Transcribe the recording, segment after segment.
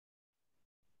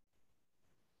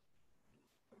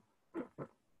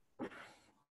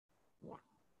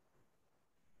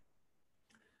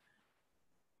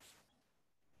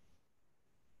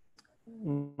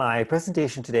My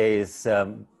presentation today is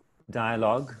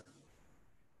dialogue,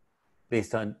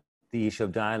 based on the issue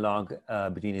of dialogue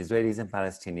between Israelis and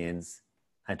Palestinians.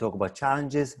 I talk about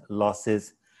challenges,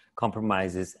 losses,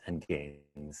 compromises, and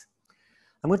gains.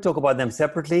 I'm going to talk about them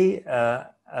separately,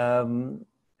 and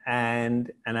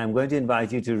I'm going to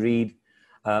invite you to read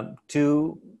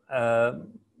two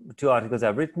articles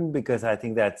I've written, because I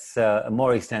think that's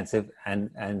more extensive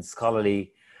and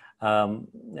scholarly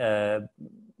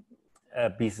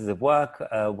pieces of work.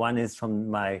 One is from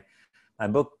my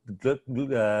book,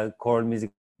 Choral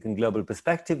Music in Global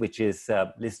Perspective, which is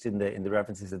listed in the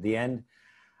references at the end,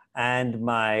 and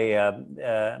my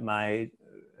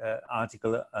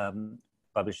article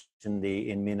published in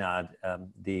Minad,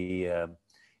 the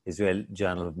Israel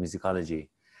Journal of Musicology.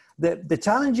 The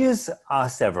challenges are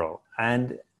several,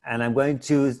 and I'm going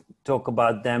to talk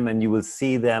about them, and you will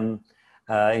see them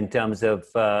in terms of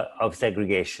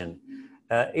segregation.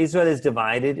 Israel is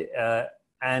divided,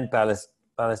 and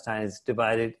Palestine is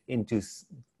divided into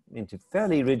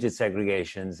fairly rigid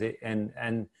segregations,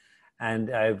 and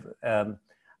I've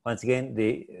once again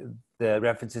the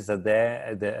references are there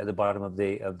at the bottom of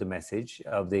the message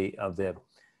of the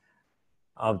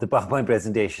PowerPoint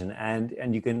presentation,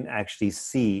 and you can actually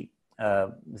see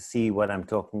what I'm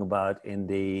talking about in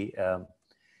the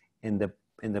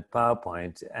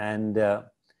PowerPoint. And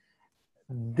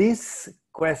this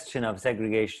question of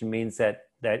segregation means that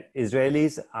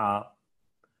Israelis are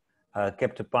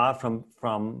kept apart from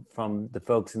the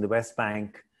folks in the West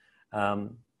Bank.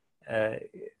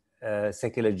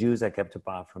 Secular Jews are kept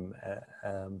apart from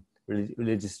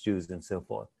religious Jews, and so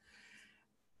forth.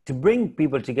 To bring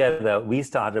people together, we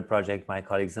started a project, my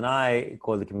colleagues and I,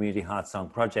 called the Community Heart Song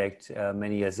Project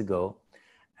many years ago,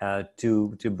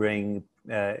 to bring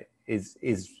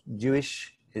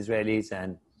Jewish Israelis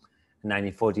and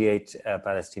 1948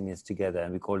 Palestinians together,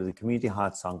 and we called it the Community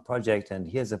Heart Song Project. And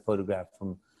here's a photograph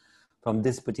from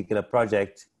this particular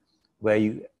project, where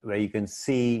you can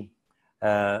see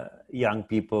young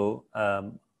people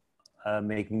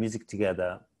making music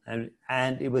together,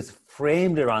 and it was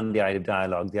framed around the idea of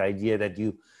dialogue, the idea that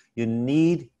you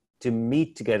need to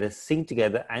meet together, sing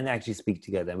together, and actually speak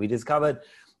together. And we discovered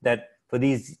that for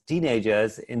these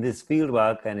teenagers in this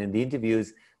fieldwork and in the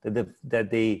interviews, that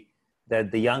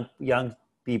the young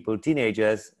people,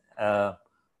 teenagers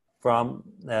from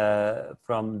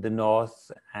the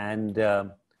north, and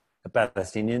the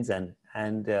Palestinians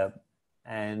and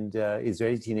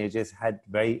Israeli teenagers had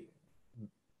very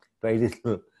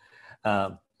little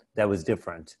that was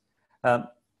different. On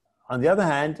the other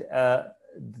hand,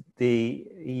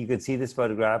 you can see this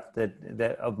photograph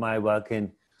that of my work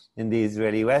in the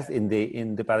Israeli West, in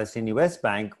the Palestinian West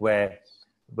Bank, where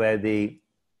the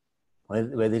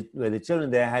children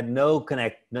there had no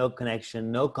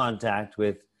connection, no contact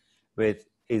with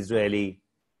Israeli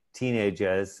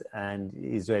teenagers and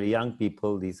Israeli young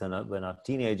people. These were not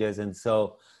teenagers, and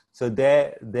so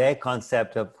their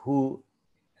concept of who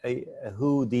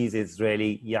these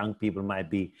Israeli young people might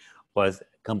be was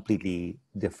completely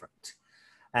different.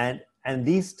 And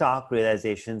these stark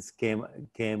realizations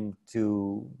came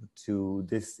to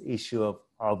this issue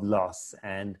of loss,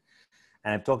 and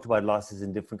I've talked about losses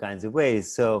in different kinds of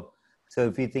ways. So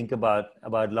if you think about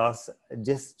loss,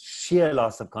 just sheer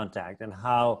loss of contact, and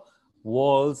how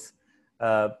walls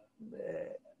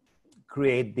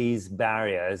create these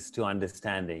barriers to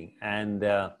understanding. And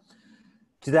to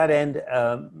that end,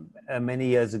 many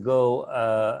years ago,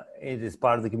 it is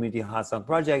part of the Community Heart Song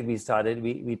Project. We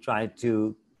tried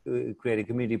to create a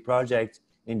community project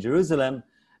in Jerusalem,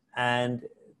 and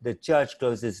the church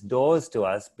closed its doors to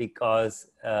us because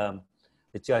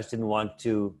the church didn't want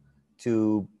to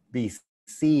be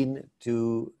seen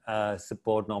to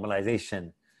support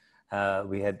normalization.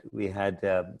 We had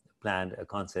planned a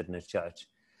concert in a church.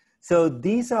 So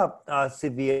these are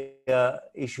severe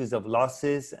issues of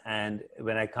losses. And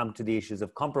when I come to the issues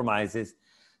of compromises,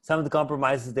 some of the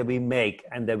compromises that we make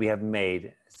and that we have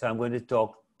made. So I'm going to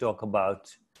talk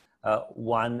about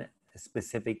one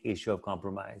specific issue of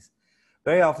compromise.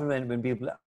 Very often when people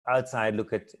outside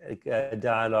look at a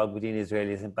dialogue between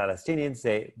Israelis and Palestinians,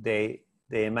 they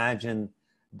imagine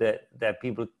that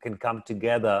people can come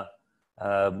together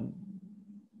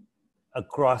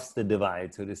across the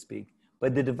divide, so to speak.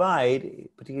 But the divide,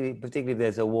 particularly if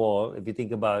there's a war, if you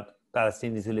think about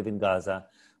Palestinians who live in Gaza,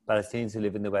 Palestinians who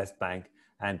live in the West Bank,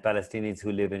 and Palestinians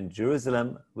who live in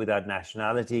Jerusalem without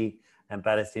nationality, and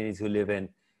Palestinians who live in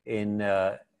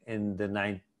the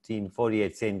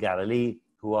 1948 St. Galilee,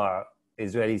 who are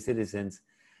Israeli citizens.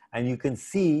 And you can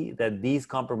see that these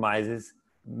compromises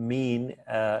mean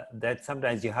that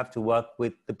sometimes you have to work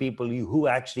with the people who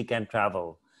actually can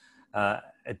travel.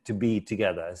 to be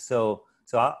together. So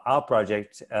our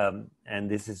project, and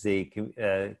this is the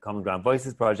Common Ground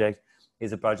Voices project,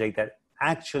 is a project that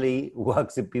actually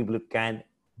works with people who can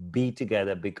be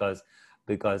together because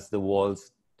the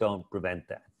walls don't prevent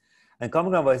that. And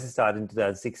Common Ground Voices started in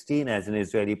 2016 as an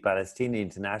Israeli-Palestinian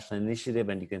international initiative,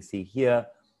 and you can see here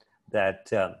that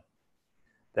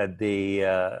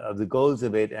the goals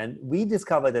of it, and we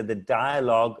discovered that the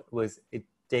dialogue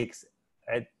takes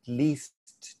at least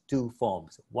two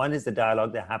forms. One is the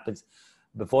dialogue that happens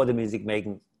before the music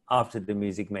making, after the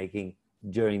music making,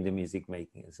 during the music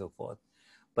making, and so forth.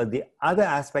 But the other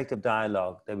aspect of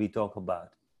dialogue that we talk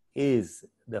about is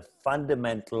the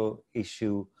fundamental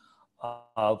issue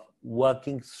of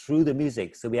working through the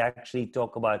music. So we actually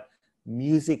talk about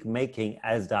music making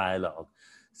as dialogue.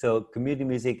 So community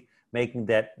music making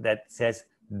that says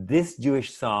this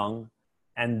Jewish song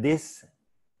and this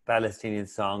Palestinian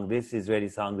song, this Israeli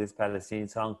song, this Palestinian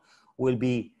song will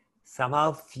be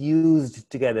somehow fused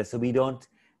together. So we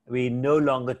no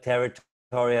longer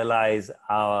territorialize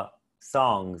our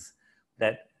songs,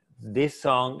 that this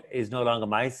song is no longer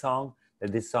my song,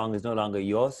 that this song is no longer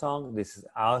your song, this is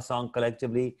our song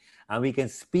collectively, and we can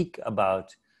speak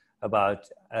about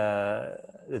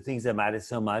the things that matter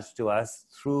so much to us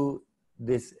through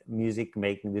this music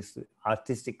making, this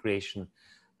artistic creation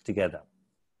together.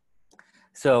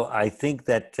 So I think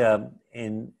that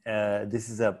this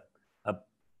is a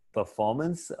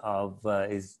performance of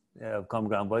Common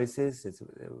Ground Voices.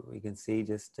 We can see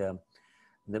just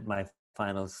my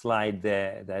final slide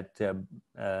there, that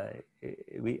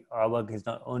our work is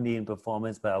not only in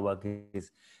performance, but our work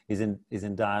is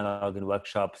in dialogue and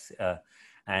workshops.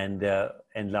 And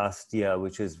last year,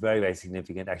 which was very, very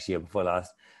significant, actually year before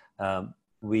last,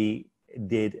 we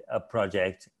did a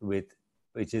project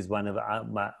which is one of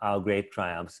our great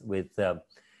triumphs with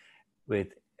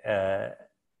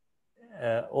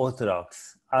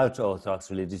Orthodox,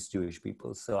 ultra-orthodox religious Jewish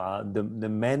people. So the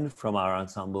men from our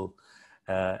ensemble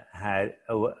had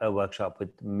a workshop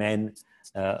with men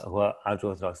who are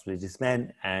ultra-orthodox religious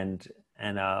men, and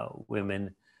our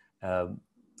women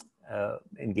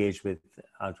engaged with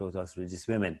ultra-orthodox religious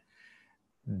women.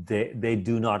 They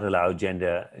do not allow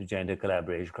gender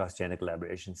collaboration, cross-gender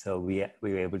collaboration. So we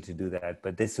were able to do that.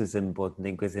 But this was an important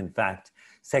thing because, in fact,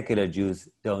 secular Jews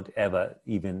don't ever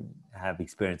even have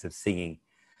experience of singing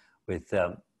with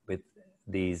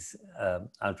these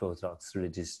ultra-Orthodox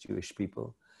religious Jewish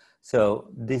people. So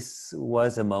this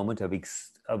was a moment of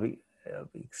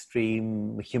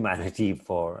extreme humanity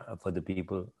for the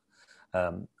people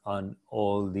on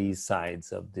all these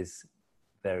sides of this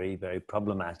very, very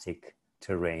problematic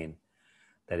terrain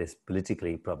that is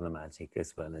politically problematic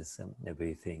as well as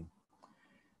everything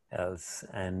else.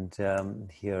 And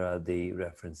here are the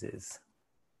references.